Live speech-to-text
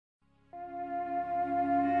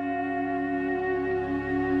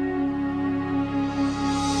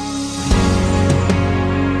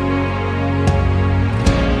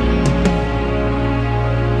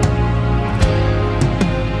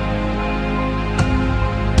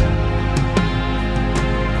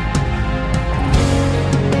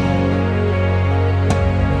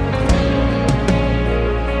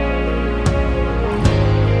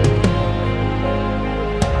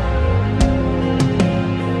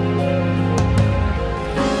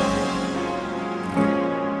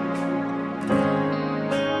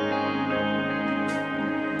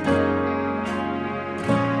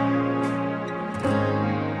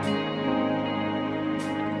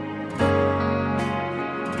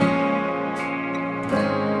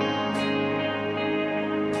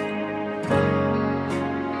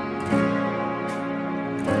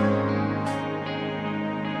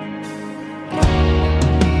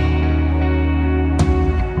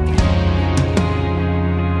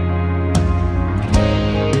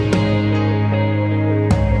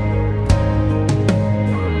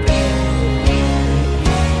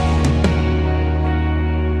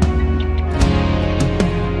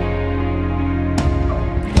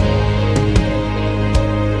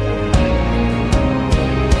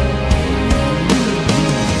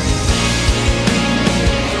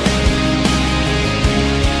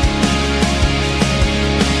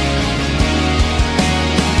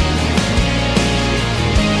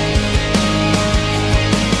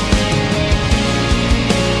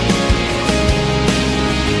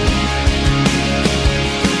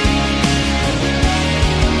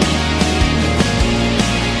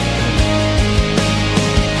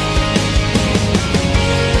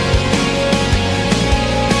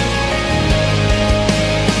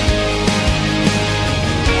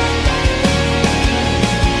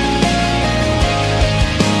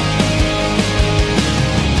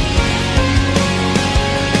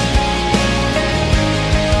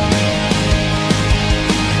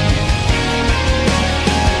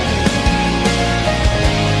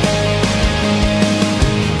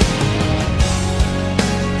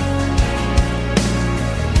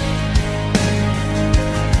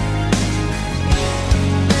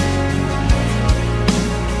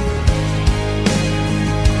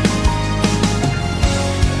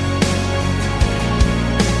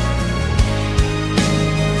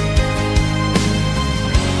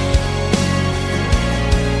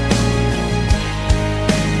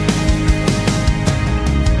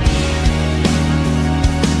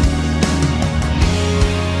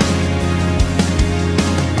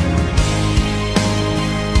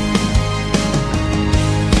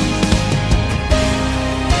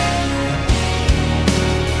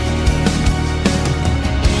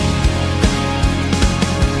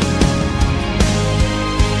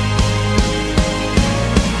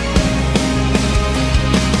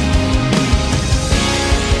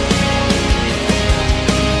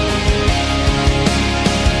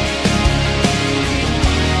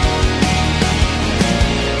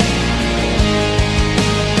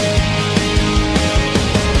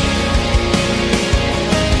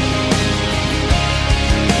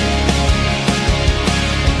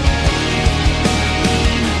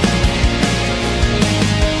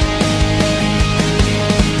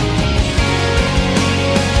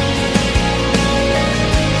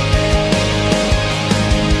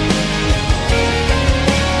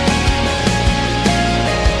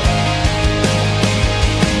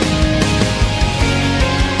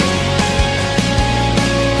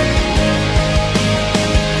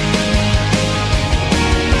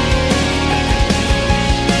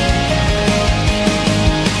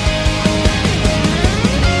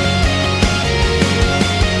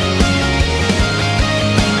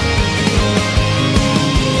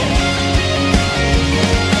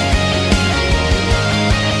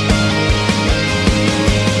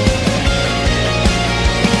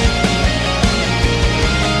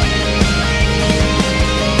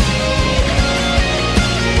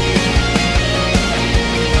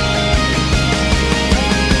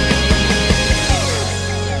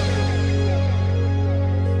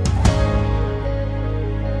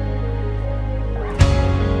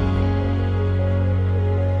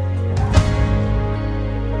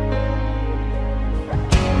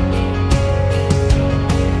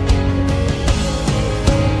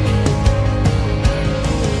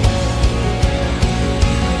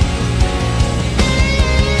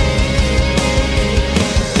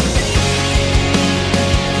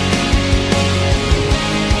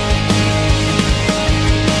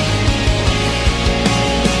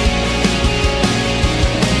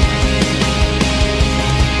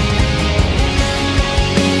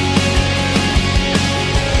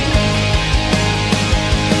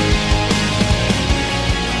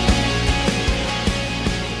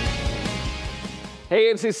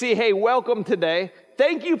KNCC. Hey, welcome today.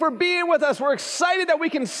 Thank you for being with us. We're excited that we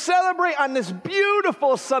can celebrate on this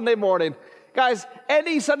beautiful Sunday morning. Guys,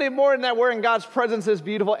 any Sunday morning that we're in God's presence is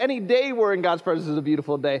beautiful. Any day we're in God's presence is a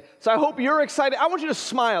beautiful day. So I hope you're excited. I want you to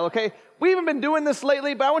smile, okay? We haven't been doing this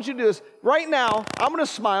lately, but I want you to do this. Right now, I'm going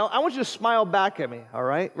to smile. I want you to smile back at me, all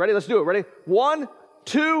right? Ready? Let's do it. Ready? 1,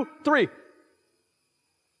 2, 3.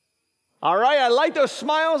 All right, I like those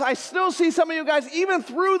smiles. I still see some of you guys, even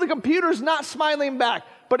through the computers, not smiling back.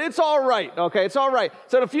 But it's all right, okay? It's all right.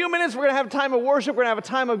 So in a few minutes, we're going to have a time of worship. We're going to have a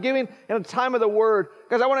time of giving and a time of the Word.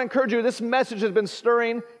 Guys, I want to encourage you. This message has been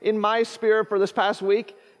stirring in my spirit for this past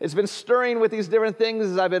week. It's been stirring with these different things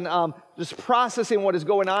as I've been just processing what is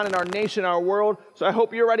going on in our nation, our world. So I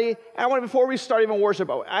hope you're ready. And I want to, before we start even worship,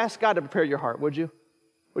 ask God to prepare your heart, would you?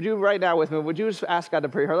 Would you right now with me? Would you just ask God to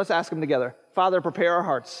prepare your heart? Let's ask Him together. Father, prepare our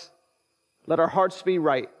hearts. Let our hearts be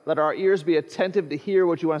right. Let our ears be attentive to hear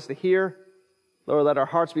what you want us to hear. Lord, let our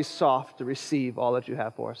hearts be soft to receive all that you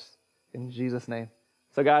have for us. In Jesus' name.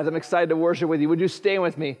 So guys, I'm excited to worship with you. Would you stand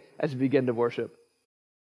with me as we begin to worship?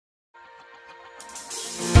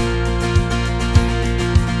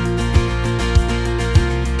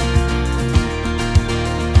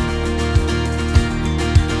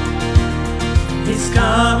 He's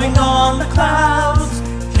coming on the clouds.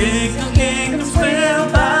 Kings of kingdoms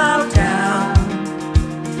will bow down.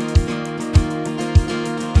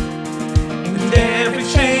 And every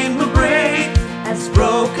chain will break as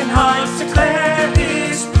broken hearts declare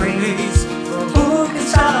His praise. For who can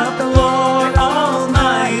stop the Lord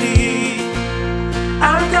Almighty?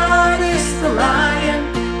 Our God is the Lion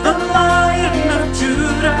of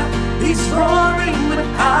Judah. He's roaring with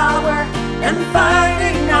power and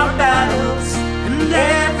fighting our battles. And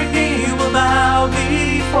every knee will bow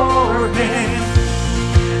before Him.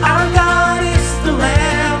 Our God is the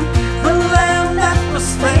Lamb that was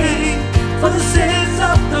slain for the sins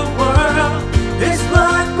of the world. His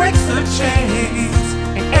blood breaks the chains,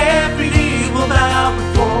 and every knee will bow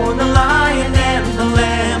before the Lion and the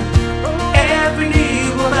Lamb. Every knee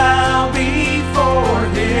will bow before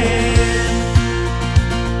Him.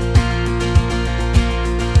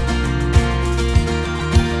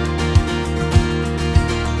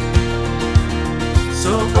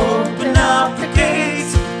 So open up the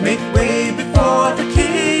gates, make way before the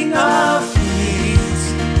King of Kings.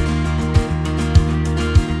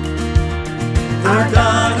 Our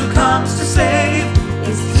God who comes to save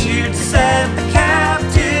is here to set the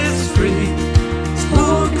captives free. So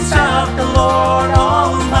who can stop the Lord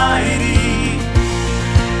Almighty?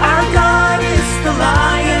 Our God is the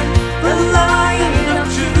Lion of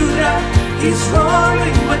Judah. He's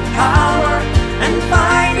roaring with power and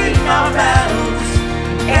fighting our battles.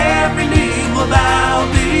 Every knee will bow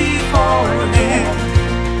before Him.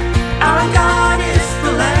 Our God is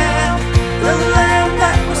the Lamb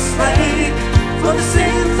that was slain for the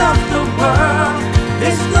sins of the world.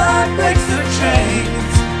 His blood breaks the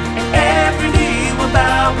chains, and every knee will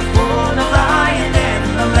bow before the Lion and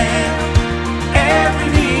the Lamb. Every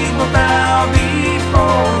knee will bow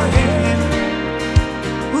before Him.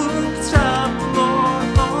 Who can stop the Lord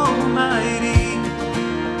Almighty?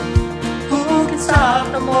 Who can stop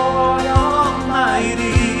the Lord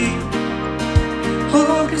Almighty? Who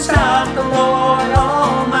can stop the Lord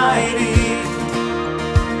Almighty?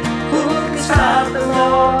 Who can stop the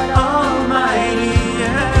Lord Almighty?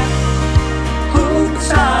 Yeah. Who can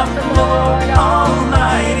stop the Lord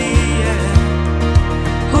Almighty? Yeah.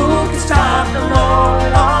 Who can stop the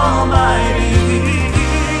Lord Almighty?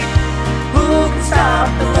 Who can stop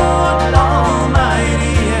the Lord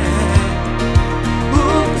Almighty? Yeah. Who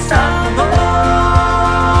can stop the Lord?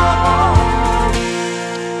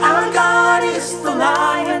 Our God is the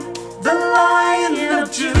Lion of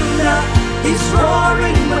Judah. He's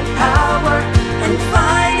roaring with power and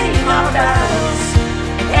fighting our battles.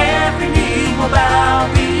 And every knee will bow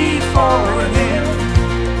before Him.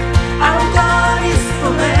 Our God is the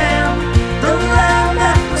Lamb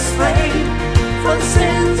that was slain for the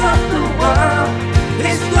sins of the world.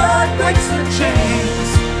 His blood breaks the chains,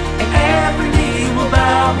 and every knee will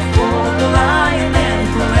bow before the Lion and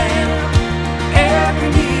the Lamb. Every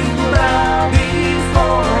knee will bow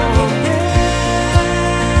before Him.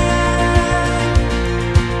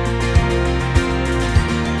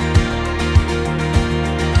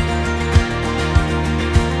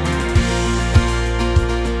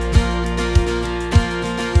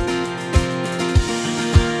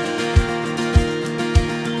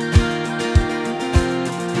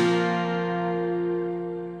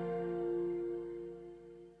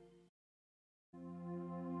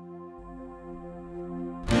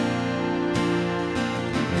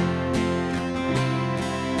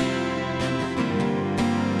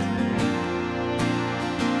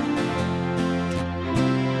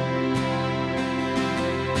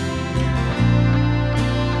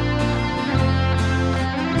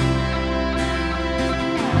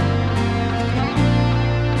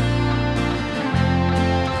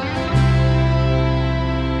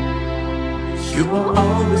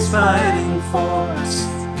 fighting for us.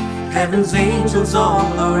 Heaven's angels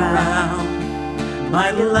all around.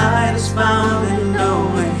 My delight is found in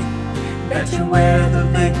knowing that you wear the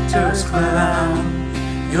victor's crown.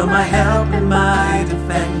 You're my help and my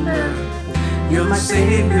defender. You're my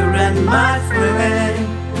savior and my friend.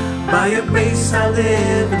 By your grace I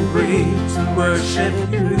live and breathe to worship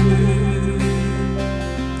you.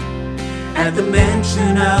 At the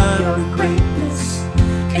mention of your greatness,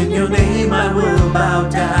 in your name I will bow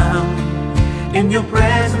down. In your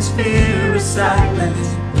presence fear is silent,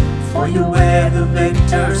 for you wear the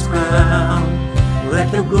victor's crown. Let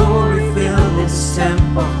the glory fill this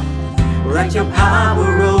temple, let your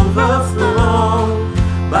power overflow.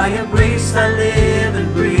 By your grace I live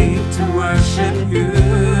and breathe to worship you.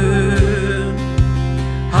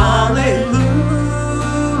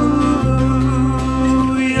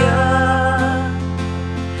 Hallelujah.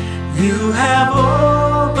 You have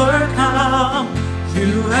overcome.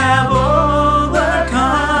 You have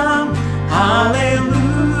overcome.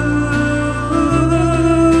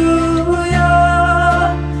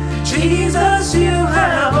 Hallelujah. Jesus, you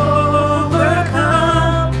have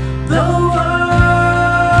overcome the world.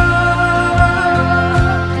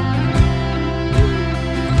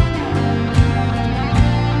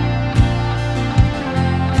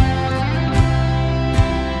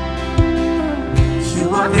 You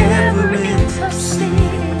are ever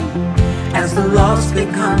interceding as the lost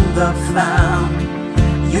become the found.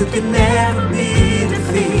 You can never be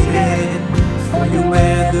defeated, for you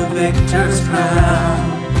wear the victor's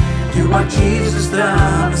crown. You are Jesus the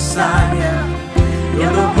Messiah.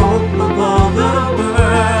 You're the hope of all the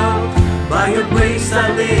world. By your grace I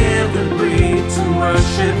live and breathe to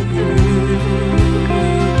worship you.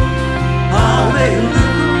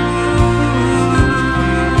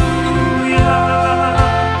 Hallelujah.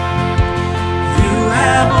 You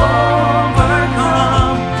have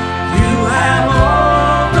overcome. You have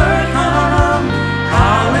overcome.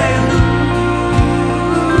 Hallelujah.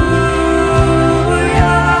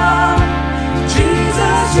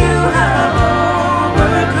 Jesus, you have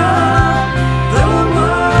overcome the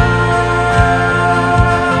world.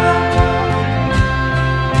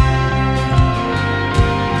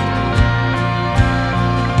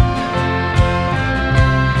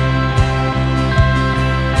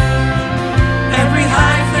 Every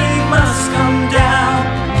high thing must come down.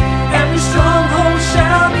 Every stronghold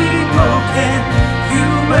shall be broken. You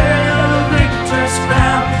wear the victor's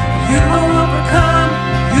crown. You overcome.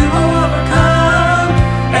 You overcome.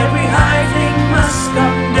 Every high thing must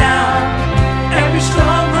come down. Every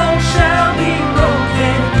stronghold shall be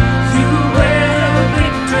broken. You wear the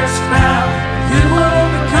victor's crown. You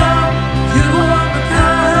overcome. You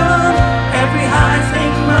overcome. Every high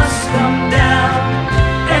thing must come down.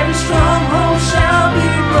 Every stronghold shall be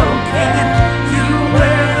broken. You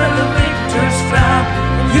wear the victor's crown.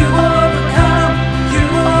 You overcome. You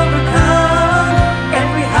overcome.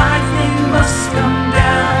 Every high thing must come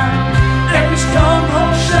down. Every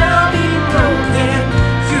stronghold shall be broken.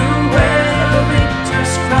 You wear the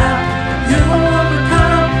victor's crown. You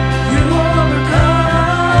overcome. You overcome.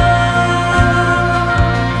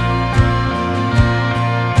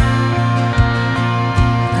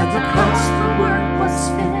 At the cross the work was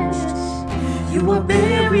finished. You were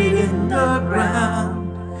buried in the ground,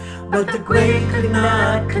 but the grave could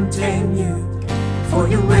not contain you, for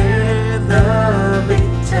you wear the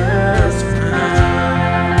victor's crown.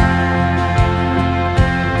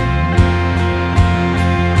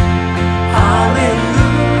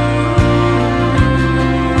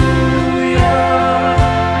 Hallelujah.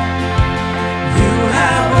 You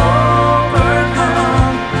have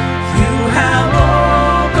overcome. You have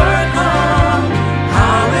overcome.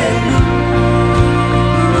 Hallelujah.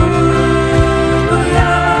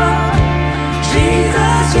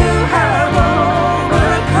 Jesus, you have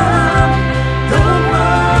overcome the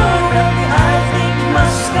world. Every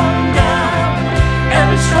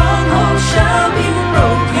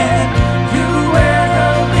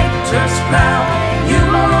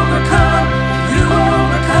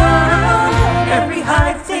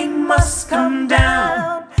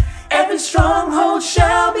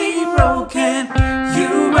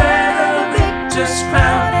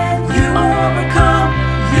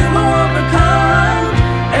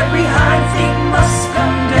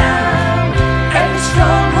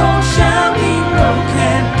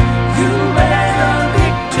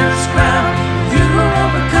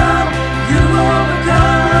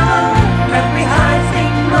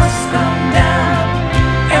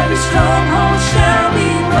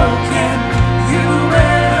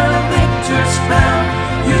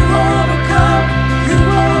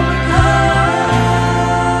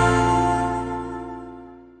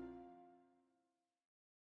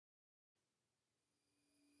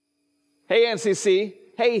Hey, NCC.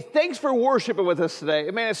 Hey, thanks for worshiping with us today.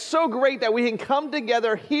 Man, it's so great that we can come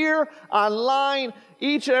together here online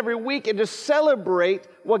each and every week and just celebrate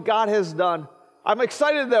what God has done. I'm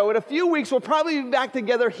excited, though. In a few weeks, we'll probably be back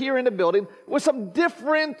together here in the building with some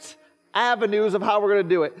different avenues of how we're going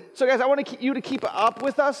to do it. So, guys, I want you to keep up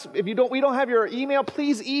with us. If we don't have your email,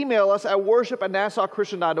 please email us at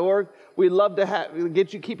worship@nassauchristian.org. We'd love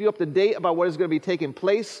to keep you up to date about what is going to be taking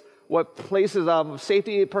place, what places of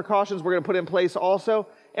safety precautions we're going to put in place also,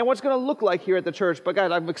 and what's going to look like here at the church. But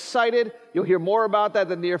guys, I'm excited. You'll hear more about that in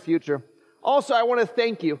the near future. Also, I want to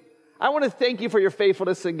thank you. I want to thank you for your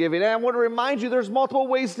faithfulness in giving. And I want to remind you there's multiple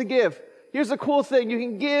ways to give. Here's the cool thing. You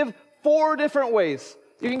can give 4 different ways.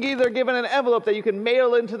 You can either give in an envelope that you can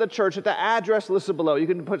mail into the church at the address listed below. You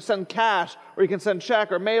can send cash, or you can send check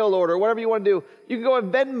or mail order, whatever you want to do. You can go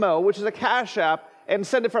on Venmo, which is a cash app, and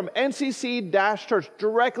send it from NCC-Church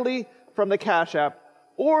directly from the Cash App.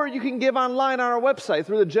 Or you can give online on our website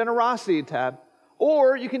through the Generosity tab.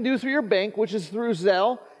 Or you can do through your bank, which is through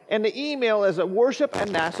Zelle, and the email is at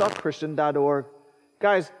worship@nassauchristian.org.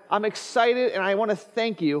 Guys, I'm excited, and I want to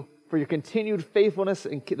thank you for your continued faithfulness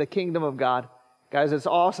in the kingdom of God. Guys, it's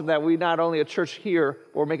awesome that we not only a church here,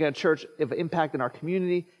 but we're making a church of impact in our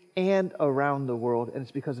community and around the world, and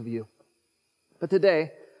it's because of you. But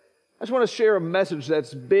today, I just want to share a message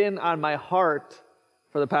that's been on my heart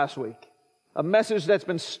for the past week. A message that's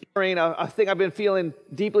been stirring, a thing I've been feeling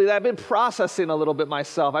deeply, that I've been processing a little bit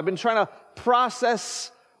myself. I've been trying to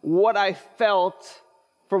process what I felt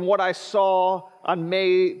from what I saw on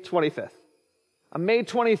May 25th. On May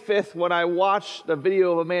 25th, when I watched the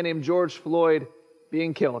video of a man named George Floyd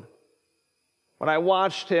being killed, when I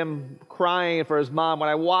watched him crying for his mom, when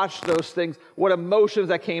I watched those things, what emotions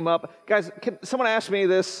that came up. Guys, someone asked me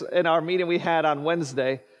this in our meeting we had on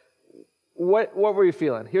Wednesday. What were you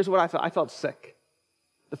feeling? Here's what I felt. I felt sick.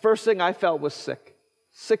 The first thing I felt was sick.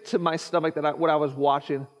 Sick to my stomach what I was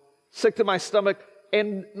watching. Sick to my stomach.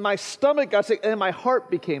 And my stomach got sick, and my heart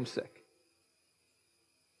became sick.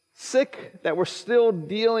 Sick that we're still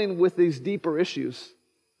dealing with these deeper issues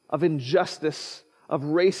of injustice, of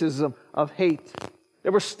racism, of hate.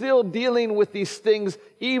 That we're still dealing with these things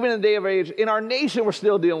even in the day of age. In our nation, we're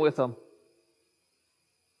still dealing with them.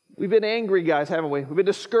 We've been angry, guys, haven't we? We've been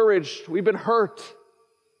discouraged. We've been hurt.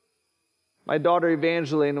 My daughter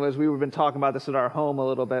Evangeline, as we've been talking about this in our home a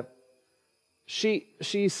little bit, she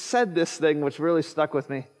said this thing which really stuck with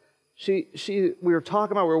me. We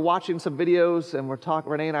were watching some videos, and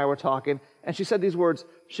Renee and I were talking, and she said these words.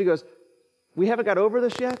 She goes, "We haven't got over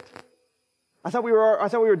this yet? I thought we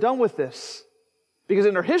were done with this." Because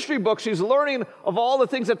in her history book, she's learning of all the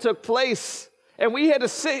things that took place. And we had to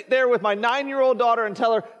sit there with my 9-year-old daughter and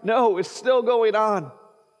tell her, no, it's still going on.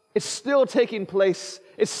 It's still taking place.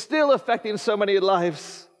 It's still affecting so many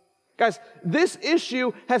lives. Guys, this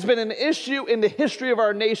issue has been an issue in the history of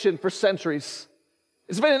our nation for centuries.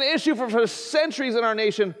 It's been an issue for centuries in our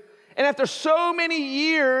nation. And after so many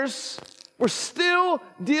years, we're still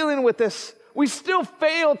dealing with this. We still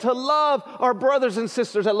fail to love our brothers and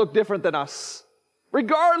sisters that look different than us.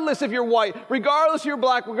 Regardless if you're white, regardless if you're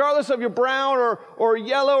black, regardless if you're brown or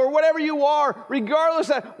yellow or whatever you are, regardless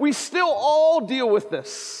of that, we still all deal with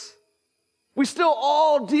this. We still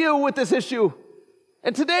all deal with this issue.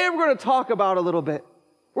 And today we're going to talk about a little bit.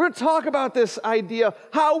 We're going to talk about this idea,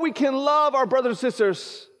 how we can love our brothers and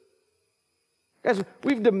sisters. Guys,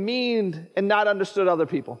 we've demeaned and not understood other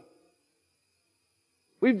people.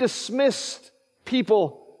 We've dismissed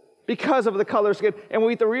people because of the color of skin. And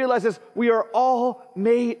we have to realize this, we are all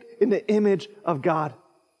made in the image of God.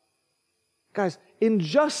 Guys,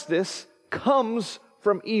 injustice comes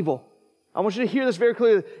from evil. I want you to hear this very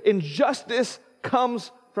clearly. Injustice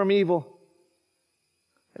comes from evil.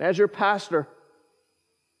 And as your pastor,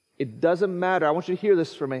 it doesn't matter. I want you to hear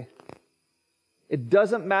this from me. It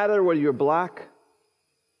doesn't matter whether you're black,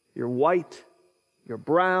 you're white, you're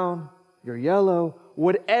brown, you're yellow,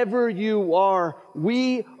 whatever you are,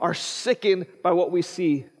 we are sickened by what we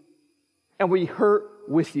see. And we hurt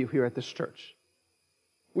with you here at this church.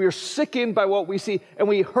 We are sickened by what we see, and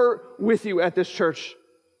we hurt with you at this church.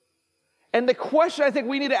 And the question I think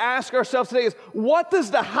we need to ask ourselves today is, what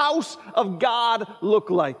does the house of God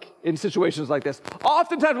look like in situations like this?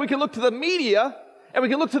 Oftentimes we can look to the media and we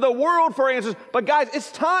can look to the world for answers, but guys,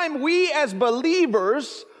 it's time we as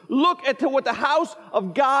believers look at what the house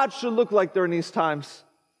of God should look like during these times.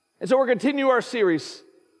 And so we're going to continue our series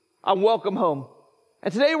on Welcome Home.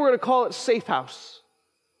 And today we're going to call it Safe House.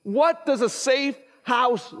 What does a safe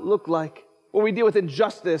house look like when we deal with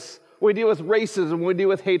injustice, when we deal with racism, when we deal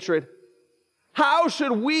with hatred? How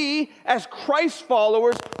should we, as Christ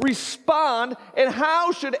followers, respond? And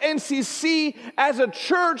how should NCC, as a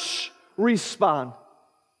church, respond?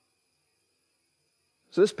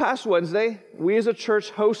 So this past Wednesday, we as a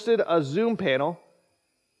church hosted a Zoom panel,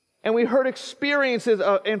 and we heard experiences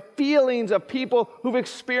and feelings of people who've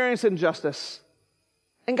experienced injustice.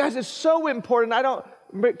 And guys, it's so important. I don't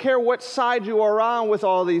care what side you are on with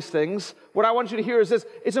all these things. What I want you to hear is this.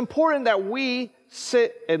 It's important that we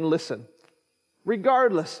sit and listen.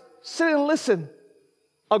 Regardless, sit and listen.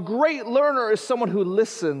 A great learner is someone who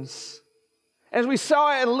listens. As we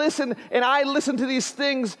saw and listened, and I listened to these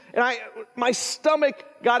things, and my stomach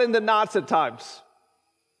got into knots at times.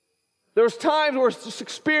 There was times where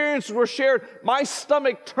experiences were shared, my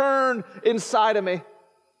stomach turned inside of me.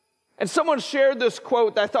 And someone shared this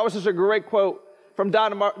quote that I thought was such a great quote from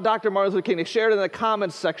Dr. Martin Luther King. They shared it in the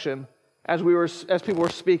comments section as people were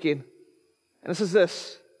speaking. And this is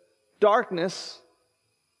this: darkness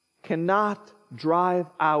cannot drive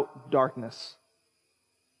out darkness.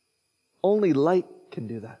 Only light can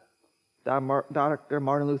do that. Dr.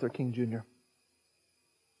 Martin Luther King Jr.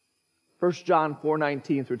 1 John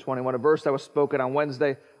 4:19 through 21, a verse that was spoken on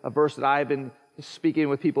Wednesday, a verse that I've been speaking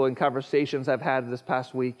with people in conversations I've had this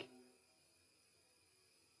past week.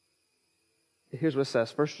 Here's what it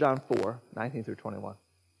says, 1 John 4:19 through 21.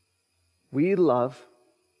 We love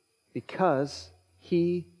because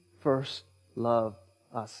He first loved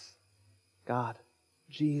us. God,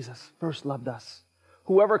 Jesus, first loved us.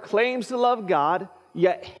 Whoever claims to love God,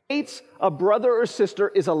 yet hates a brother or sister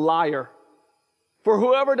is a liar. For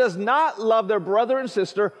whoever does not love their brother and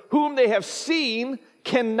sister, whom they have seen,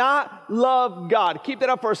 cannot love God. Keep that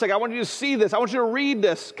up for a second. I want you to see this. I want you to read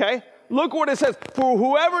this, okay? Look what it says. For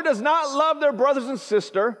whoever does not love their brothers and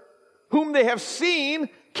sister, whom they have seen,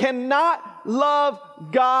 cannot love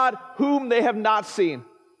God, whom they have not seen.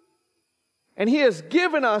 And He has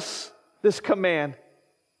given us this command.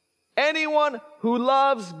 Anyone who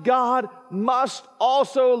loves God must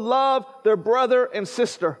also love their brother and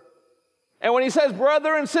sister. And when He says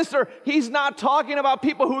brother and sister, He's not talking about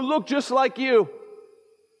people who look just like you.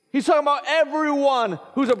 He's talking about everyone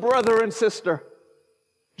who's a brother and sister.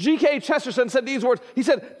 G.K. Chesterton said these words. He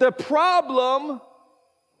said, the problem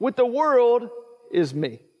with the world is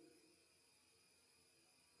me.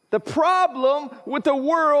 The problem with the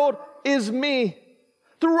world is me.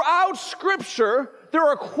 Throughout Scripture, there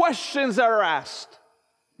are questions that are asked.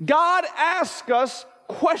 God asks us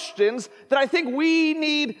questions that I think we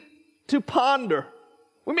need to ponder.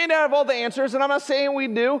 We may not have all the answers, and I'm not saying we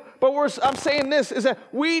do, but I'm saying this, is that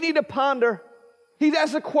we need to ponder. He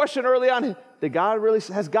asked a question early on.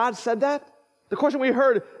 Has God said that? The question we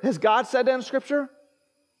heard, has God said that in Scripture?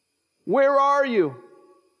 Where are you?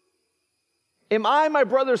 Am I my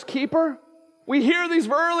brother's keeper? We hear these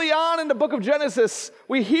early on in the book of Genesis.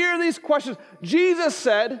 We hear these questions. Jesus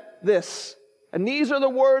said this, and these are the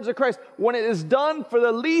words of Christ. When it is done for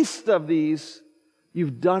the least of these,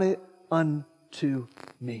 you've done it unto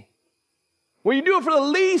me. When you do it for the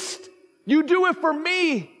least, you do it for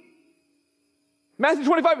me. Matthew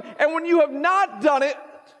 25, and when you have not done it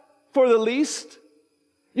for the least,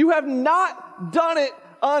 you have not done it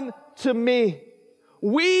unto me.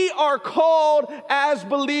 We are called as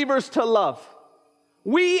believers to love.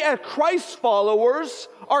 We as Christ followers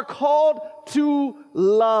are called to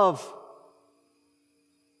love.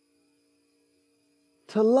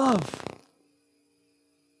 To love.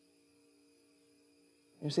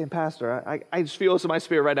 You're saying, Pastor, I just feel this in my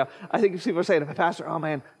spirit right now. I think people are saying, Pastor, oh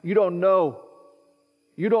man, you don't know.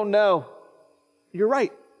 You don't know. You're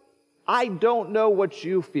right. I don't know what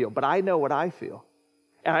you feel, but I know what I feel.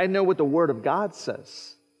 And I know what the Word of God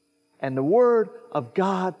says. And the Word of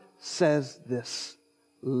God says this: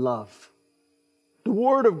 love. The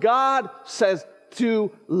Word of God says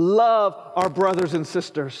to love our brothers and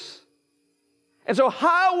sisters. And so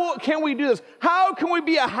how can we do this? How can we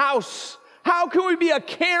be a house? How can we be a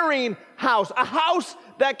caring house? A house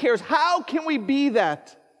that cares. How can we be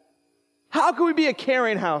that? How can we be a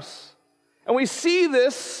caring house? And we see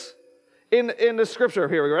this in the Scripture.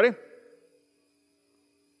 Here, we ready?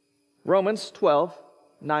 Romans 12,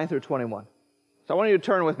 9 through 21. So I want you to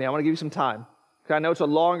turn with me. I want to give you some time, because I know it's a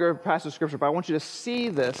longer passage of Scripture, but I want you to see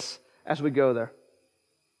this as we go there.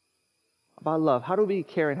 About love. How do we be a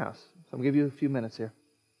caring house? So I'm going to give you a few minutes here.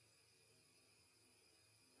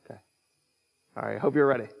 Okay. All right. Hope you're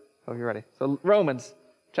ready. So Romans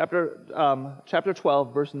chapter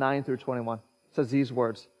 12, verse 9 through 21 says these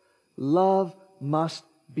words: love must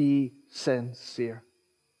be sincere.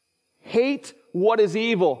 Hate what is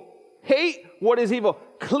evil. Hate what is evil.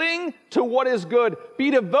 Cling to what is good. Be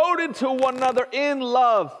devoted to one another in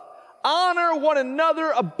love. Honor one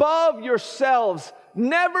another above yourselves.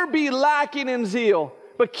 Never be lacking in zeal,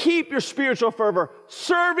 but keep your spiritual fervor,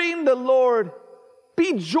 serving the Lord.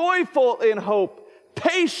 Be joyful in hope,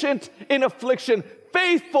 patient in affliction,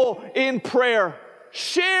 faithful in prayer.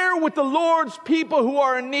 Share with the Lord's people who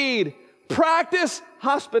are in need. Practice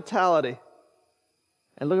hospitality.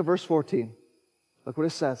 And look at verse 14. Look what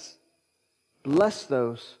it says. Bless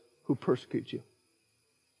those who persecute you.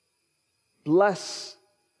 Bless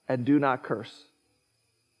and do not curse.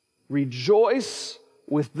 Rejoice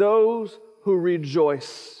with those who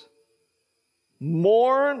rejoice.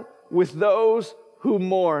 Mourn with those who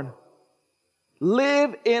mourn.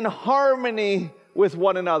 Live in harmony with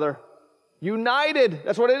one another. United,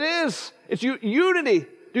 that's what it is. It's unity.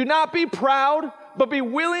 Do not be proud, but be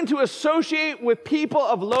willing to associate with people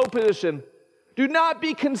of low position. Do not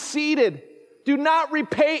be conceited. Do not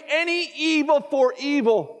repay any evil for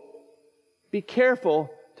evil. Be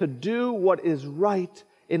careful to do what is right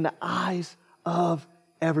in the eyes of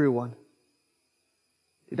everyone.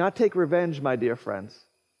 Do not take revenge, my dear friends,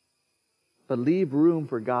 but leave room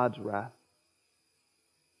for God's wrath.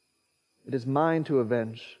 It is mine to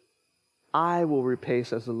avenge. I will repay,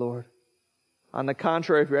 says the Lord. On the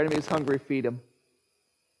contrary, if your enemy is hungry, feed him.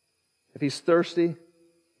 If he's thirsty,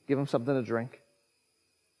 give him something to drink.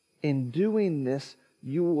 In doing this,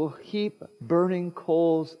 you will heap burning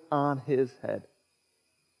coals on his head.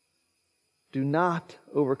 Do not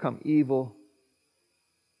overcome evil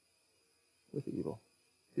with evil.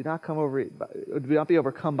 Do not be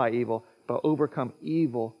overcome by evil, but overcome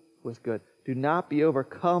evil with good. Do not be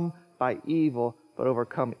overcome by evil, but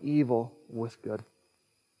overcome evil with good.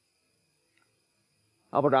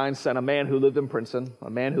 Albert Einstein, a man who lived in Princeton, a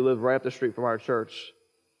man who lived right up the street from our church,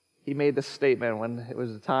 he made this statement when it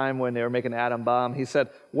was a time when they were making an atom bomb. He said,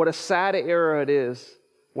 what a sad era it is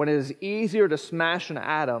when it is easier to smash an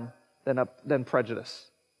atom than prejudice.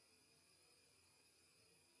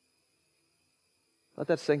 Let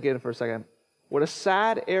that sink in for a second. What a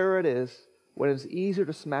sad era it is when it's easier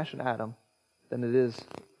to smash an atom than it is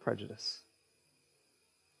prejudice.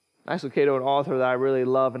 Max Lucado, an author that I really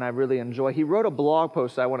love and I really enjoy, he wrote a blog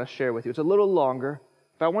post that I want to share with you. It's a little longer,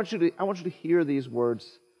 but I want you to hear these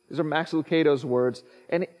words. These are Max Lucado's words.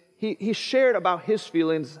 And he shared about his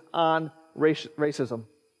feelings on racism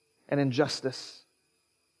and injustice.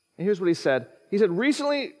 And here's what he said. He said,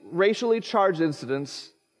 recently racially charged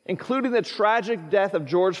incidents, including the tragic death of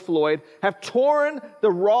George Floyd, have opened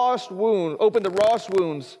the rawest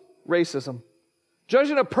wounds, racism.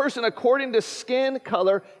 Judging a person according to skin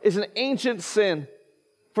color is an ancient sin.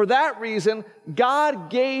 For that reason, God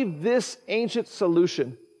gave this ancient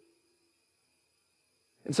solution.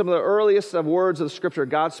 In some of the earliest of words of the Scripture,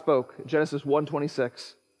 God spoke, Genesis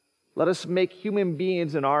 1:26. Let us make human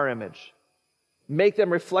beings in our image. Make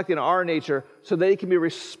them reflecting our nature so they can be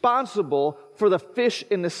responsible for the fish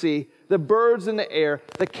in the sea, the birds in the air,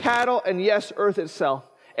 the cattle, and yes, earth itself,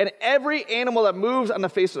 and every animal that moves on the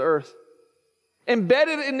face of the earth.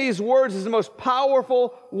 Embedded in these words is the most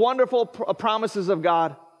powerful, wonderful promises of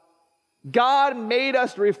God. God made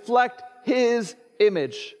us reflect His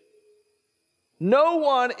image. No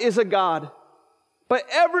one is a God, but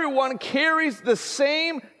everyone carries the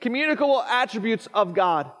same communicable attributes of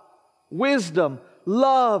God. Wisdom,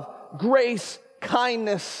 love, grace,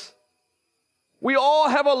 kindness. We all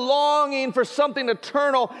have a longing for something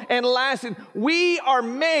eternal and lasting. We are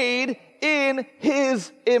made in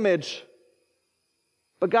His image.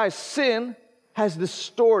 But guys, sin has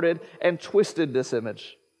distorted and twisted this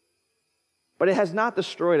image. But it has not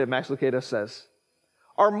destroyed it, Max Lucado says.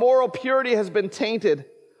 Our moral purity has been tainted.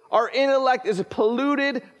 Our intellect is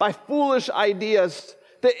polluted by foolish ideas.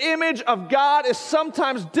 The image of God is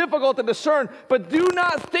sometimes difficult to discern, but do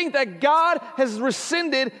not think that God has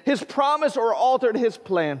rescinded His promise or altered His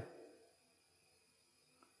plan.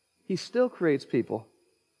 He still creates people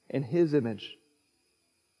in His image.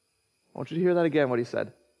 I want you to hear that again, what he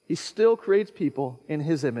said. He still creates people in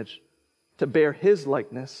His image to bear His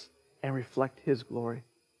likeness and reflect His glory.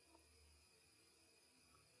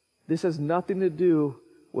 This has nothing to do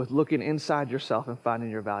with looking inside yourself and finding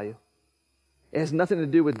your value. It has nothing to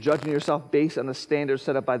do with judging yourself based on the standards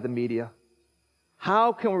set up by the media.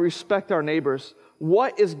 How can we respect our neighbors?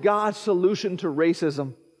 What is God's solution to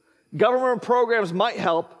racism? Government programs might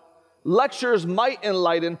help. Lectures might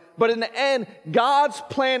enlighten. But in the end, God's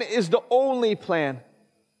plan is the only plan.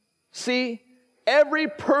 See, every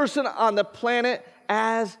person on the planet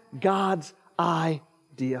as God's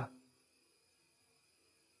idea.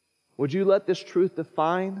 Would you let this truth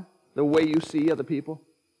define the way you see other people?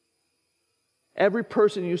 Every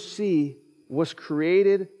person you see was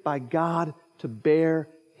created by God to bear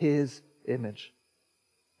his image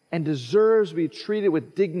and deserves to be treated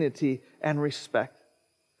with dignity and respect.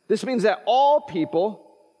 This means that all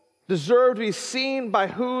people deserve to be seen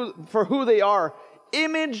for who they are,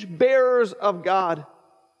 image bearers of God.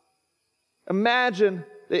 Imagine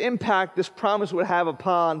the impact this promise would have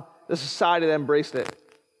upon the society that embraced it.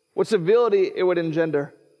 What civility it would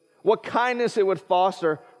engender. What kindness it would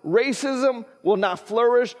foster. Racism will not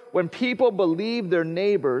flourish when people believe their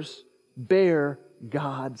neighbors bear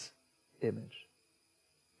God's image.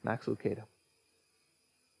 Max Lucado.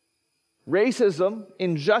 Racism,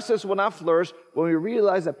 injustice will not flourish when we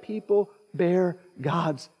realize that people bear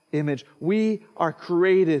God's image. We are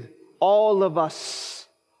created, all of us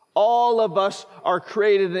are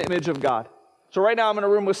created in the image of God. So right now I'm in a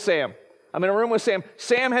room with Sam.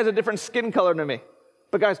 Sam has a different skin color than me.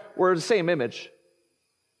 But guys, we're the same image.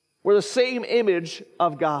 We're the same image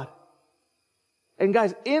of God. And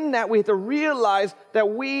guys, in that we have to realize that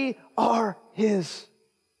we are his.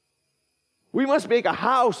 We must make a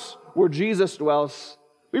house where Jesus dwells.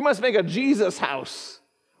 We must make a Jesus house.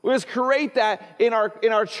 We must create that in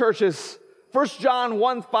our churches. 1 John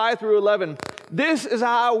 1, 5 through 11. This is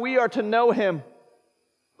how we are to know him.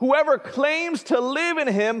 Whoever claims to live in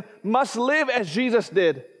him must live as Jesus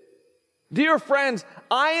did. Dear friends,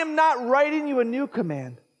 I am not writing you a new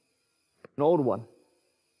command, but an old one,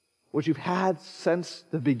 which you've had since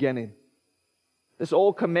the beginning. This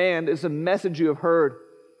old command is a message you have heard.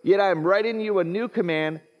 Yet I am writing you a new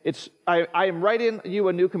command. I am writing you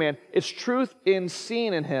a new command. It's truth in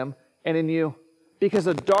seeing in him and in you. Because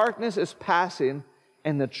the darkness is passing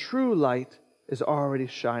and the true light is already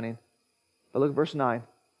shining. But look at verse 9.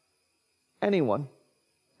 Anyone,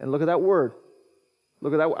 and look at that word.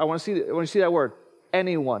 Look at that. I want to see that word.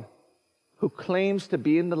 Anyone who claims to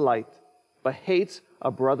be in the light but hates a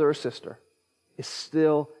brother or sister is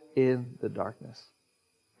still in the darkness.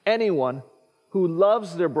 Anyone who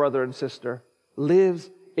loves their brother and sister lives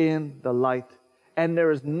in the light, and there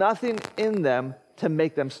is nothing in them to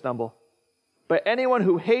make them stumble. But anyone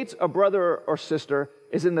who hates a brother or sister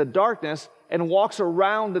is in the darkness and walks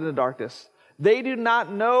around in the darkness. They do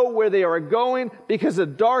not know where they are going because the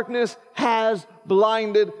darkness has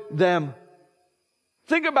blinded them.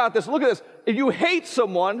 Think about this. Look at this. If you hate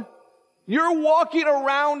someone, you're walking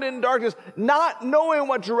around in darkness, not knowing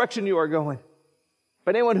what direction you are going.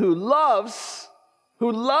 But anyone who loves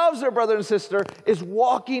their brother and sister is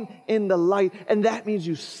walking in the light. And that means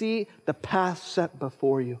you see the path set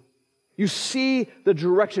before you. You see the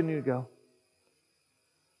direction you go.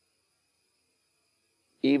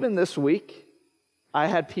 Even this week, I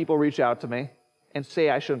had people reach out to me and say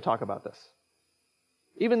I shouldn't talk about this.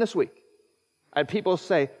 Even this week, I had people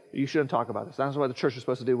say, you shouldn't talk about this. That's what the church is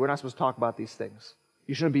supposed to do. We're not supposed to talk about these things.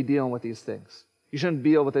 You shouldn't be dealing with these things. You shouldn't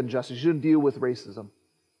deal with injustice. You shouldn't deal with racism.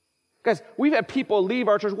 Guys, we've had people leave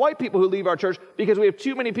our church, white people who leave our church, because we have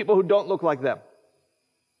too many people who don't look like them.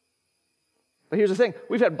 But here's the thing.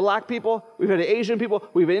 We've had black people, we've had Asian people,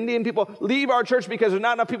 we've had Indian people leave our church because there's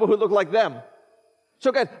not enough people who look like them.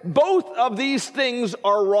 So guys, both of these things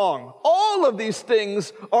are wrong. All of these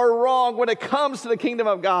things are wrong when it comes to the kingdom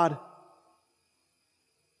of God.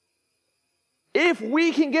 If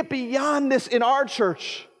we can get beyond this in our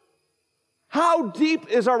church, how deep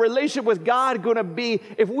is our relationship with God going to be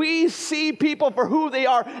if we see people for who they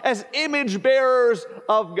are as image bearers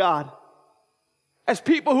of God? As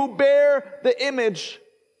people who bear the image,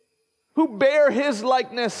 who bear his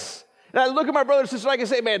likeness. And I look at my brother and sister and I can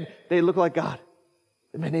say, man, they look like God.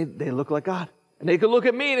 Man, they look like God. And they can look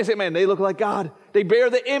at me and they say, man, they look like God. They bear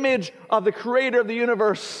the image of the creator of the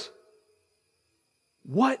universe.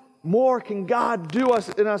 What more can God do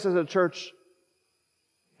in us as a church?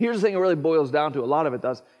 Here's the thing it really boils down to. A lot of it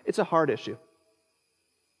does. It's a heart issue.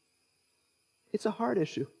 It's a heart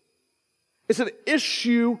issue. It's an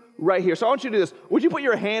issue right here. So I want you to do this. Would you put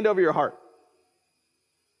your hand over your heart?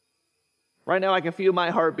 Right now I can feel my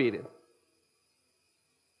heart beating.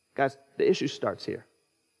 Guys, the issue starts here.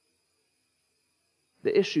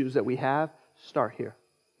 The issues that we have start here.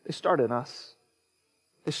 They start in us.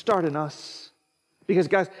 They start in us. Because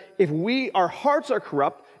guys, if our hearts are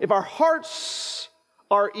corrupt, if our hearts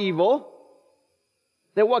are evil,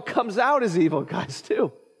 then what comes out is evil, guys,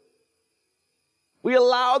 too. We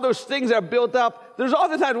allow those things that are built up. There's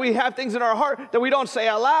oftentimes we have things in our heart that we don't say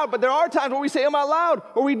out loud, but there are times when we say them out loud,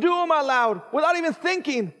 or we do them out loud without even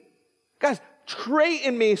thinking. Guys, create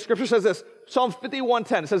in me, Scripture says this, Psalm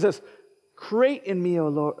 51:10 says this, create in me, O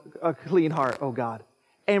Lord, a clean heart, O God,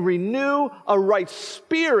 and renew a right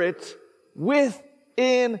spirit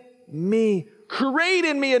within me. Create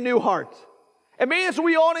in me a new heart. And maybe that's what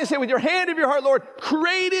we all need to say with your hand of your heart, Lord,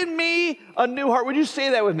 create in me a new heart. Would you say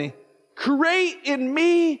that with me? Create in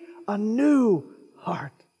me a new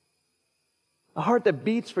heart. A heart that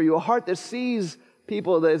beats for you, a heart that sees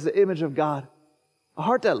people as the image of God. A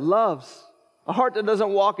heart that loves. A heart that doesn't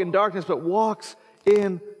walk in darkness, but walks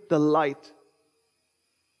in the light.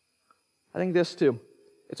 I think this too.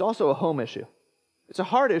 It's also a home issue. It's a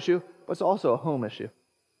heart issue, but it's also a home issue.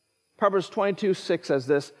 Proverbs 22:6 says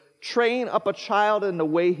this, train up a child in the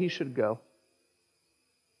way he should go.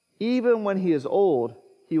 Even when he is old,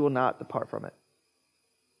 he will not depart from it.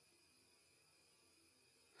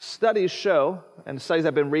 Studies show, and studies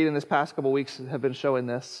I've been reading this past couple weeks have been showing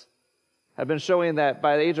this, have been showing that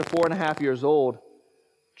by the age of 4.5 years old,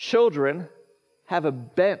 children have a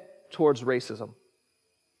bent towards racism.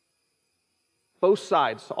 Both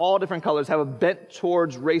sides, all different colors, have a bent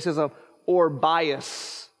towards racism or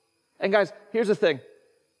bias. And guys, here's the thing.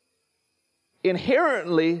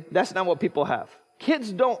 Inherently, that's not what people have.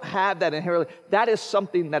 Kids don't have that inherently. That is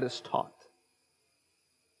something that is taught.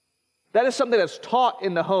 That is something that's taught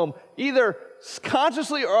in the home. Either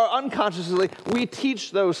consciously or unconsciously, we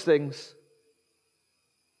teach those things.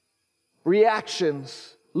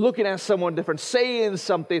 Reactions, looking at someone different, saying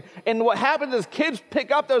something. And what happens is kids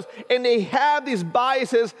pick up those and they have these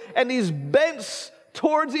biases and these bents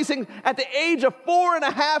towards these things at the age of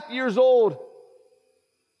 4.5 years old.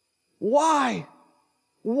 Why?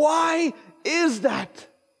 Why is that?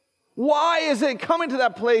 Why is it coming to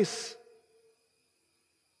that place?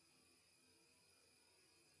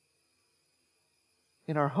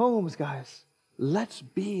 In our homes, guys, let's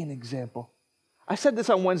be an example. I said this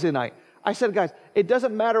on Wednesday night. I said, guys, it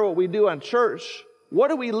doesn't matter what we do on church. What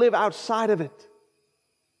do we live outside of it?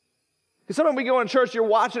 Because sometimes we go in church, you're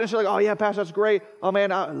watching and you're like, oh yeah, Pastor, that's great. Oh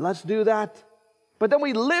man, let's do that. But then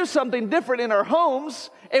we live something different in our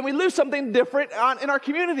homes, and we live something different in our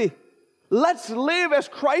community. Let's live as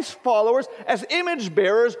Christ followers, as image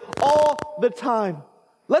bearers all the time.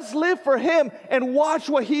 Let's live for Him and watch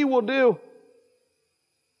what He will do.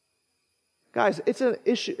 Guys, it's an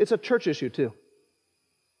issue. It's a church issue too.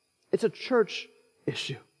 It's a church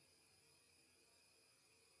issue.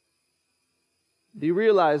 Do you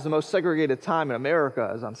realize the most segregated time in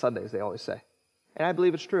America is on Sundays, they always say? And I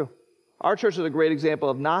believe it's true. Our church is a great example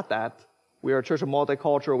of not that. We are a church of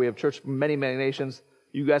multicultural. We have church from many, many nations.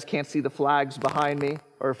 You guys can't see the flags behind me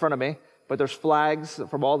or in front of me, but there's flags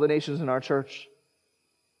from all the nations in our church.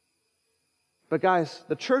 But guys,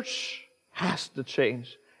 the church has to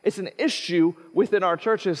change. It's an issue within our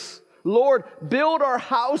churches. Lord, build our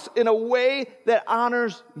house in a way that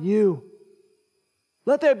honors you.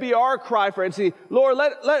 Let that be our cry for NCD. Lord,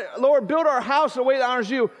 Lord, build our house in a way that honors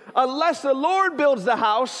you. Unless the Lord builds the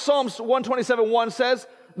house, Psalms 127:1 says,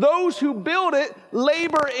 those who build it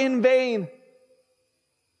labor in vain.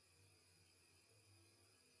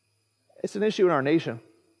 It's an issue in our nation.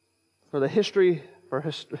 For history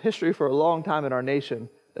for a long time in our nation,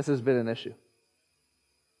 this has been an issue.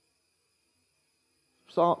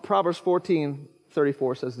 Proverbs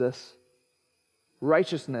 14:34 says this,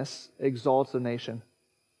 righteousness exalts a nation,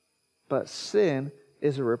 but sin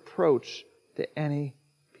is a reproach to any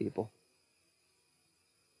people.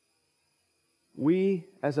 We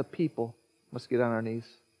as a people must get on our knees.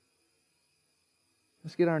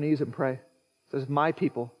 Let's get on our knees and pray. It says, my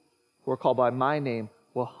people who are called by my name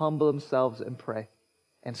will humble themselves and pray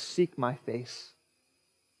and seek my face.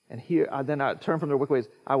 And then I turn from their wicked ways.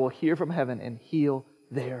 I will hear from heaven and heal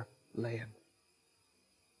their land.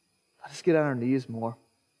 Let us get on our knees more.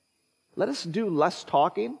 Let us do less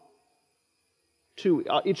talking to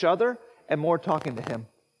each other and more talking to Him.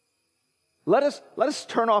 Let us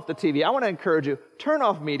turn off the TV. I want to encourage you, turn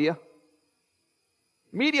off media.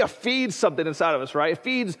 Media feeds something inside of us, right? It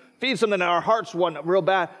feeds something that our hearts want real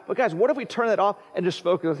bad. But guys, what if we turn that off and just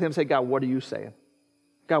focus on Him and say, God, what are you saying?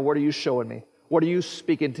 God, what are you showing me? What are you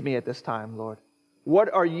speaking to me at this time, Lord?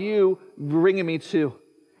 What are you bringing me to?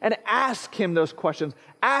 And ask Him those questions.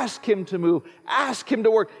 Ask Him to move. Ask Him to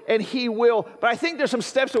work, and He will. But I think there's some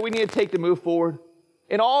steps that we need to take to move forward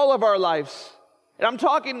in all of our lives. And I'm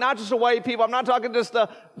talking not just to white people. I'm not talking just to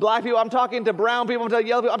black people. I'm talking to brown people. I'm talking to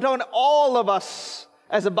yellow people. I'm talking to all of us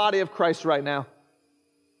as a body of Christ right now.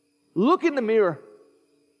 Look in the mirror.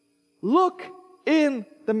 Look in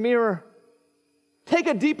the mirror. Take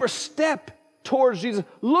a deeper step towards Jesus.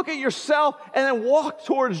 Look at yourself and then walk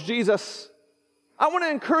towards Jesus. I want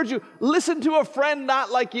to encourage you, listen to a friend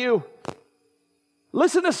not like you.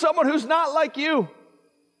 Listen to someone who's not like you.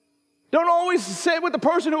 Don't always sit with the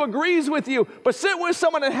person who agrees with you, but sit with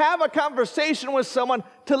someone and have a conversation with someone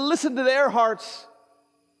to listen to their hearts.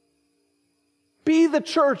 Be the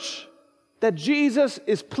church. that Jesus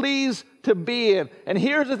is pleased to be in. And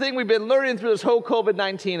here's the thing we've been learning through this whole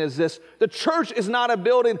COVID-19 is this. The church is not a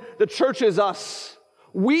building. The church is us.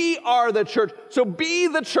 We are the church. So be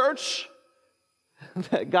the church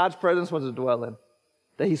that God's presence wants to dwell in,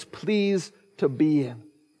 that he's pleased to be in.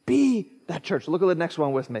 Be that church. Look at the next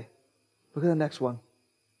one with me. Look at the next one.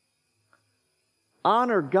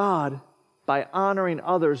 Honor God by honoring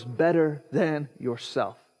others better than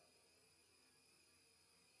yourself.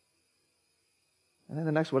 And then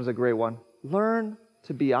the next one is a great one. Learn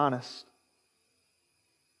to be honest.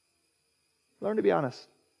 Learn to be honest.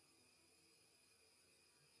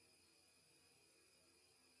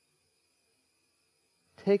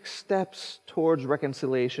 Take steps towards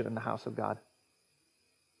reconciliation in the house of God.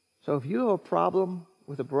 So if you have a problem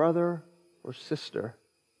with a brother or sister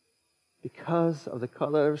because of the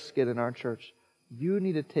color of skin in our church, you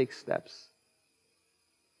need to take steps.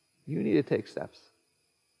 You need to take steps.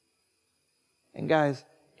 And guys,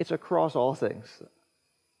 it's across all things.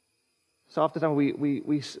 So oftentimes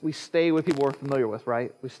we stay with people we're familiar with,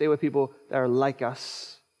 right? We stay with people that are like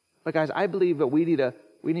us. But guys, I believe that we need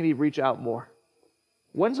to reach out more.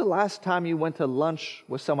 When's the last time you went to lunch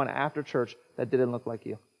with someone after church that didn't look like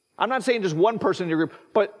you? I'm not saying just one person in your group,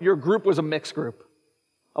 but your group was a mixed group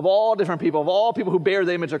of all different people, of all people who bear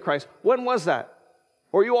the image of Christ. When was that?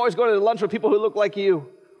 Or you always go to lunch with people who look like you,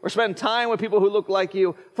 or spend time with people who look like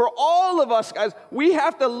you. For all of us, guys, we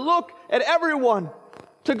have to look at everyone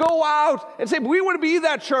to go out and say, we want to be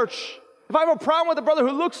that church. If I have a problem with a brother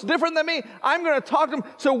who looks different than me, I'm going to talk to him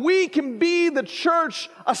so we can be the church,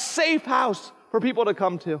 a safe house for people to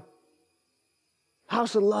come to.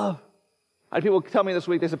 House of love. I had people tell me this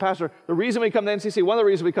week, they said, Pastor, the reason we come to NCC, one of the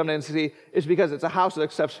reasons we come to NCC is because it's a house that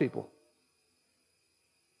accepts people.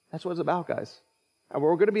 That's what it's about, guys. And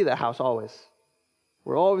we're going to be that house always.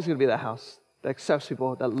 We're always going to be that house that accepts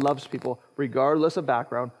people, that loves people, regardless of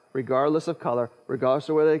background, regardless of color, regardless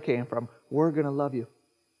of where they came from. We're going to love you.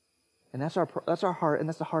 And that's our heart, and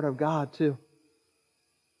that's the heart of God, too.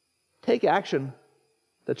 Take action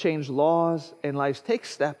to change laws and lives. Take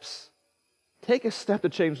steps. Take a step to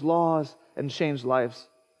change laws and change lives.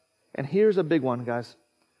 And here's a big one, guys.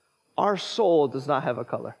 Our soul does not have a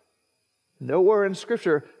color. Nowhere in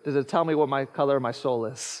Scripture does it tell me what my color of my soul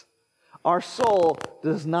is. Our soul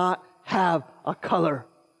does not have a color.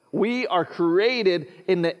 We are created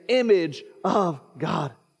in the image of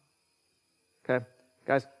God. Okay?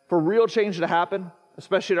 Guys, for real change to happen,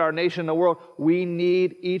 especially in our nation and the world, we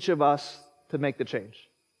need each of us to make the change.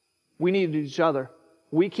 We need each other.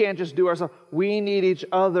 We can't just do ourselves. We need each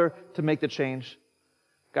other to make the change.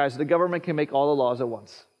 Guys, the government can make all the laws at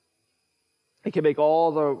once. It can make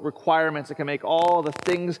all the requirements. It can make all the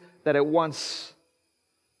things that it wants.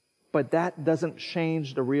 But that doesn't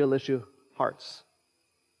change the real issue, hearts.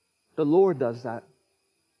 The Lord does that.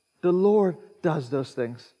 The Lord does those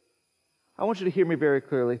things. I want you to hear me very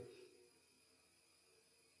clearly.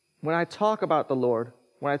 When I talk about the Lord,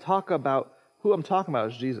 when I talk about who I'm talking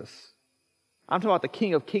about is Jesus. I'm talking about the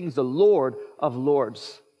King of Kings, the Lord of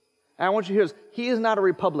Lords. And I want you to hear this. He is not a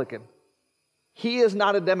Republican. He is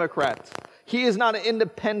not a Democrat. He is not an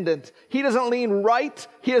independent. He doesn't lean right.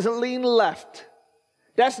 He doesn't lean left.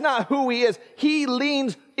 That's not who he is. He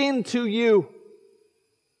leans into you.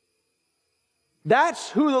 That's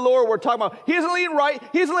who the Lord we're talking about. He doesn't lean right.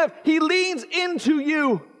 He doesn't left. He leans into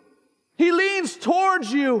you. He leans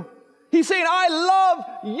towards you. He's saying, I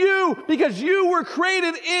love you because you were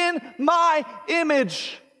created in my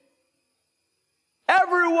image.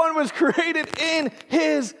 Everyone was created in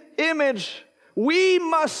his image. We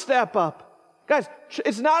must step up. Guys,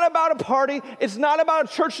 it's not about a party. It's not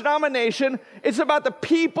about a church denomination. It's about the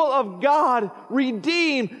people of God,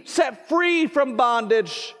 redeemed, set free from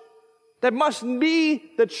bondage, that must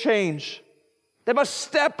be the change, that must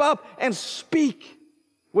step up and speak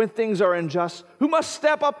when things are unjust, who must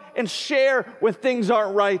step up and share when things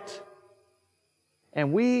aren't right.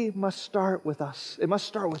 And we must start with us. It must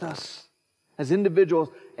start with us as individuals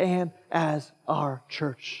and as our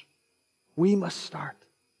church. We must start.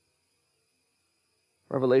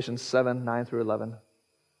 Revelation 7, 9 through 11.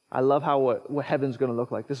 I love how what heaven's going to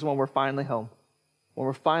look like. This is when we're finally home. When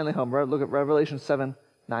we're finally home. Look at Revelation 7,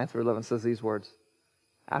 9 through 11 says these words.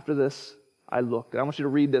 After this, I looked. And I want you to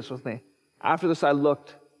read this with me. After this, I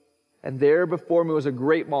looked, and there before me was a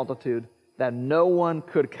great multitude that no one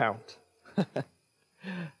could count.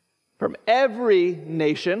 From every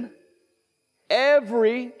nation,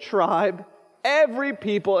 every tribe, every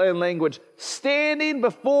people and language, standing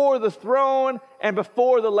before the throne and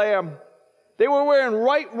before the Lamb. They were wearing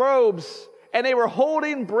white robes, and they were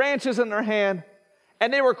holding branches in their hand.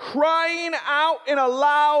 and they were crying out in a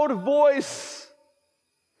loud voice,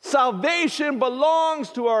 "Salvation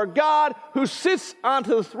belongs to our God who sits on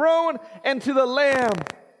the throne and to the Lamb."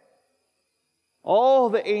 All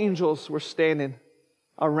the angels were standing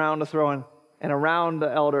around the throne and around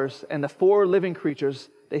the elders, and the 4 living creatures,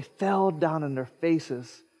 they fell down on their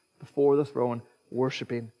faces before the throne,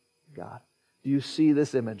 worshiping God. Do you see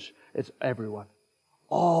this image? It's everyone.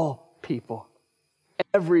 All people.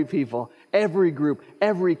 Every people, every group,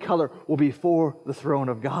 every color will be before the throne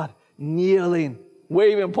of God, kneeling,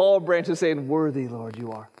 waving palm branches, saying, "Worthy, Lord,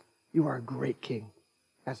 you are. You are a great King."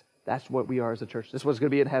 That's what we are as a church. This is what's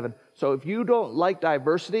going to be in heaven. So if you don't like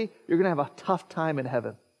diversity, you're going to have a tough time in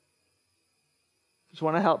heaven. Just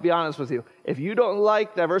want to be honest with you. If you don't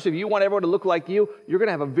like diversity, if you want everyone to look like you, you're going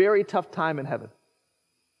to have a very tough time in heaven.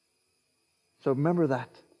 So remember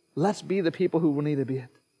that. Let's be the people who will need to be it.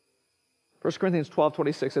 1 Corinthians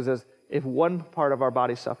 12:26 says, if one part of our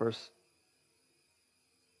body suffers,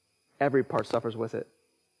 every part suffers with it.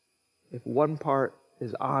 If one part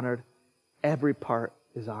is honored, every part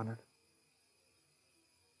is honored.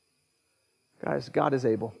 Guys, God is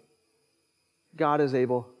able. God is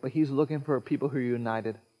able, but He's looking for people who are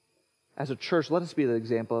united. As a church, let us be the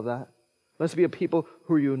example of that. Let us be a people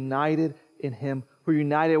who are united in Him, who are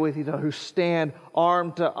united with each other, who stand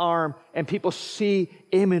arm to arm, and people see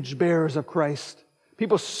image bearers of Christ.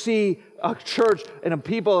 People see a church and a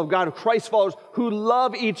people of God, Christ followers, who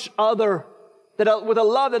love each other with a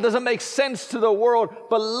love that doesn't make sense to the world,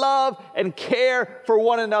 but love and care for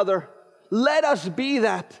one another. Let us be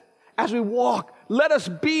that as we walk. Let us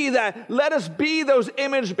be that. Let us be those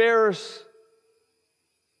image bearers.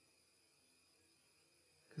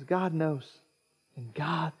 Because God knows, and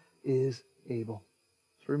God is able.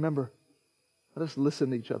 So remember, let us listen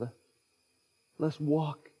to each other. Let's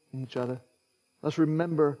walk in each other. Let's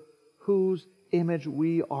remember whose image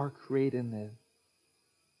we are created in.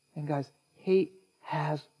 And guys, hate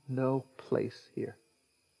has no place here.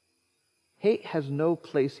 Hate has no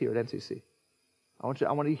place here at NCC. I want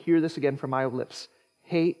you to hear this again from my lips.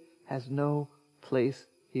 Hate has no place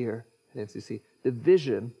here at NCC.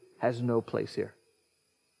 Division has no place here.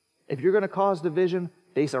 If you're going to cause division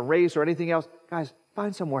based on race or anything else, guys,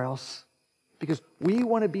 find somewhere else. Because we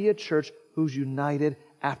want to be a church who's united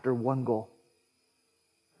after one goal,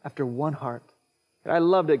 after one heart. And I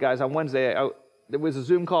loved it, guys. On Wednesday, it was a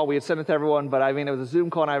Zoom call. We had sent it to everyone, but it was a Zoom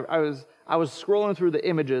call, and I was scrolling through the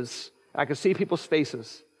images. I could see people's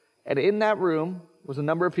faces. And in that room was a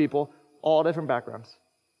number of people, all different backgrounds,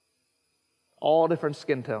 all different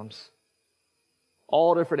skin tones,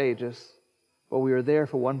 all different ages. But we were there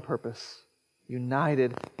for one purpose,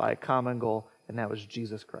 united by a common goal, and that was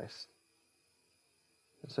Jesus Christ.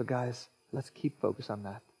 And so, guys, let's keep focused on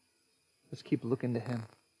that. Let's keep looking to Him.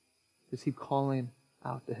 Let's keep calling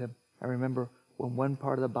out to Him. And remember, when one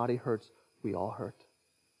part of the body hurts, we all hurt.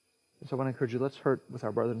 And so I want to encourage you, let's hurt with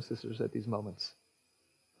our brothers and sisters at these moments.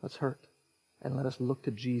 Let's hurt. And let us look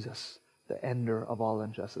to Jesus, the ender of all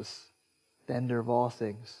injustice, the ender of all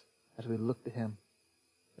things, as we look to Him,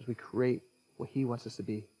 as we create what He wants us to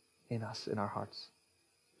be in us, in our hearts.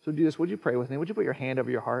 So do this. Would you pray with me? Would you put your hand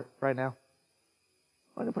over your heart right now?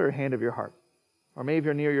 Why don't you put your hand over your heart? Or maybe if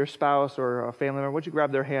you're near your spouse or a family member, would you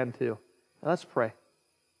grab their hand too? Now let's pray.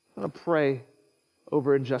 I'm going to pray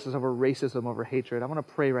over injustice, over racism, over hatred. I'm going to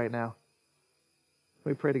pray right now.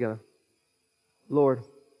 Let me pray together. Lord,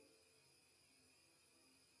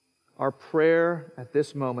 our prayer at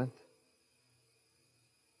this moment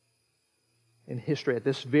in history, at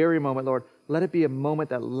this very moment, Lord, let it be a moment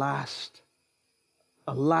that lasts,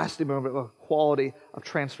 a lasting moment of quality, of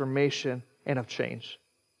transformation, and of change.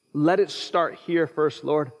 Let it start here first,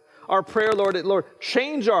 Lord. Our prayer, Lord,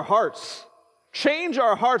 change our hearts. Change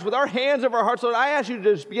our hearts with our hands over our hearts. Lord, I ask you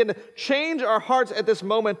to just begin to change our hearts at this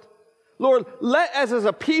moment. Lord, let us as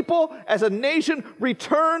a people, as a nation,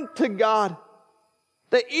 return to God.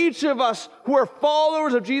 That each of us who are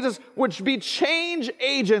followers of Jesus would be change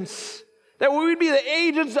agents. That we would be the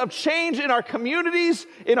agents of change in our communities,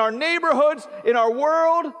 in our neighborhoods, in our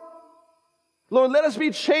world. Lord, let us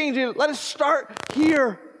be changing. Let us start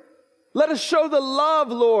here. Let us show the love,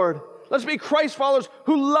 Lord. Let's be Christ followers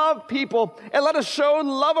who love people. And let us show the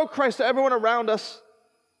love of Christ to everyone around us.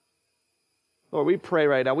 Lord, we pray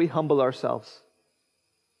right now. We humble ourselves.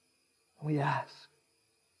 We ask,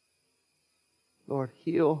 Lord,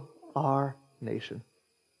 heal our nation.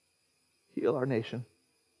 Heal our nation.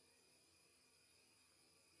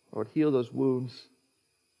 Lord, heal those wounds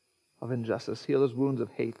of injustice. Heal those wounds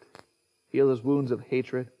of hate. Heal those wounds of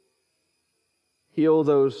hatred. Heal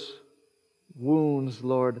those wounds,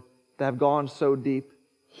 Lord, that have gone so deep.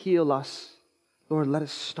 Heal us. Lord, let it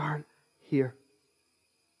start here.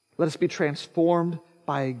 Let us be transformed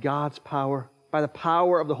by God's power, by the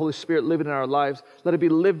power of the Holy Spirit living in our lives. Let it be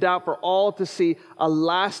lived out for all to see a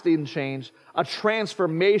lasting change, a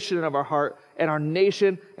transformation of our heart and our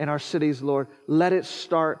nation and our cities, Lord. Let it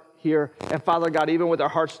start here. And Father God, even with our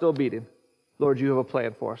hearts still beating, Lord, you have a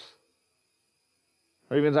plan for us.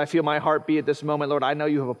 Or even as I feel my heart beat at this moment, Lord, I know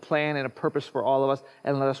you have a plan and a purpose for all of us,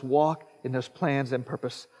 and let us walk in those plans and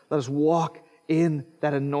purpose. Let us walk in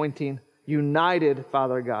that anointing, united,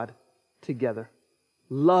 Father God, together,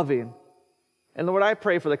 loving. And Lord, I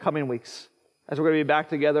pray for the coming weeks, as we're going to be back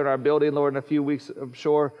together in our building, Lord, in a few weeks, I'm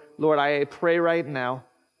sure. Lord, I pray right now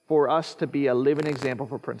for us to be a living example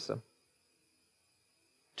for Princeton.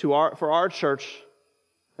 For our church,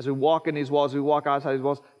 as we walk in these walls, as we walk outside these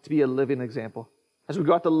walls, to be a living example. As we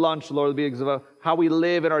go out to lunch, Lord, be of how we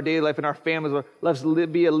live in our daily life, in our families, Lord, let us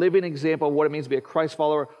be a living example of what it means to be a Christ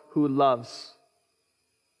follower who loves,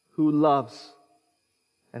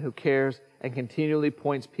 and who cares, and continually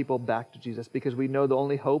points people back to Jesus. Because we know the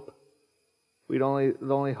only hope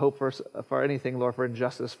for anything, Lord, for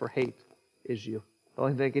injustice, for hate, is you. The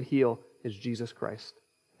only thing that can heal is Jesus Christ.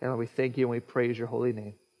 And Lord, we thank you and we praise your holy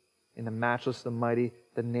name. In the matchless, the mighty,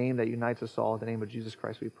 the name that unites us all, in the name of Jesus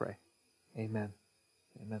Christ we pray. Amen.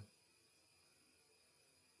 Amen.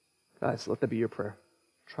 Guys, let that be your prayer.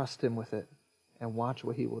 Trust him with it and watch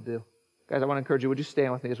what he will do. Guys, I want to encourage you, would you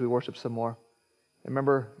stand with me as we worship some more? And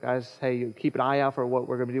remember, guys, hey, you keep an eye out for what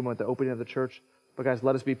we're going to be doing with the opening of the church. But guys,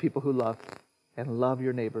 let us be people who love, and love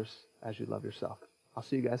your neighbors as you love yourself. I'll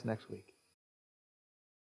see you guys next week.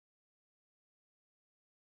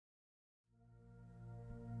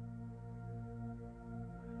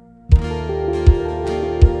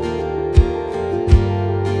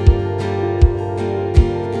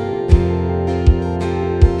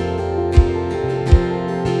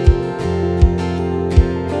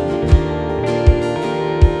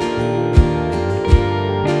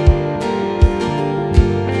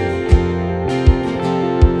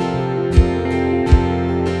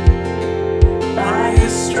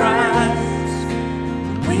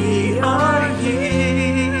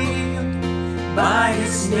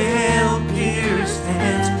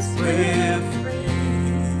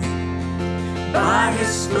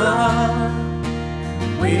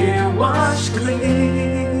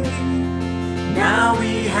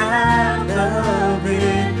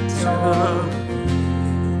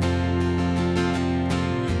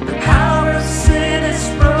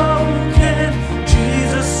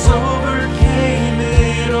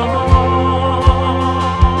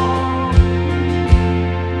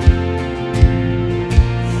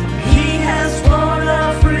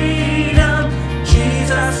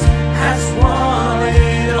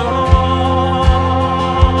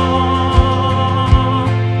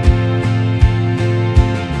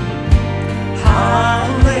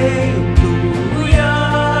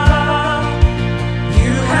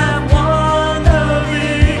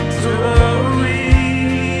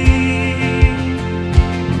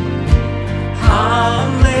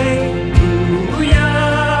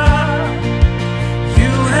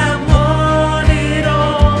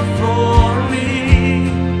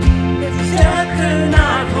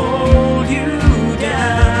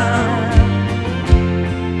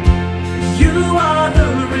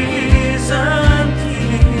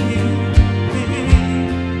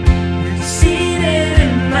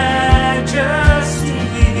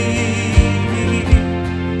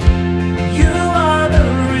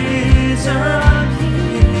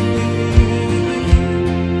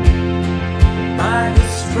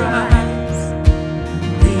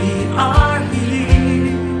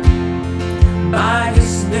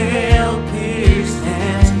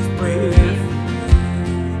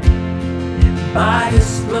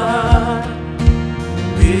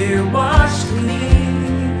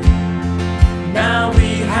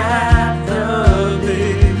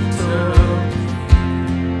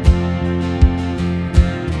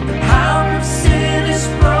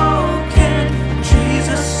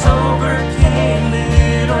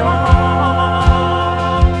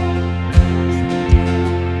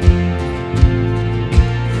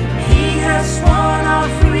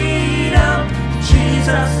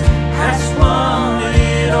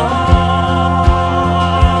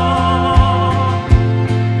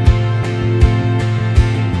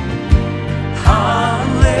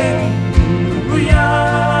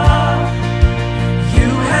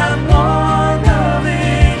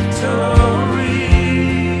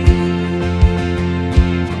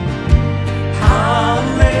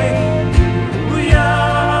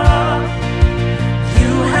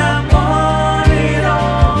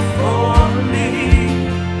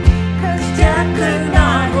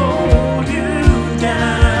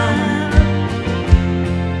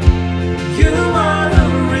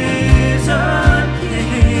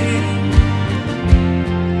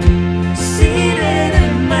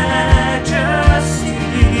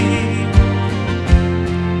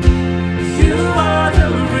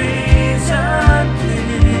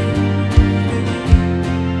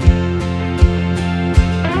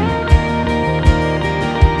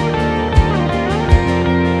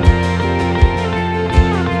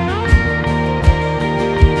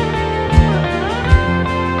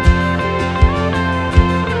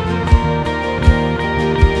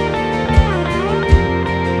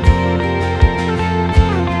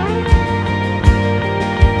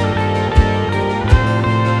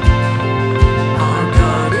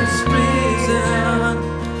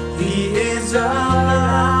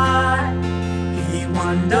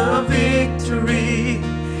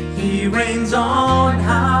 He reigns on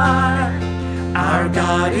high. Our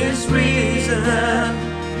God is risen.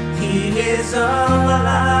 He is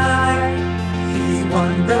alive. He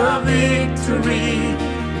won the victory.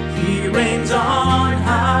 He reigns on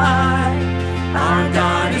high. Our God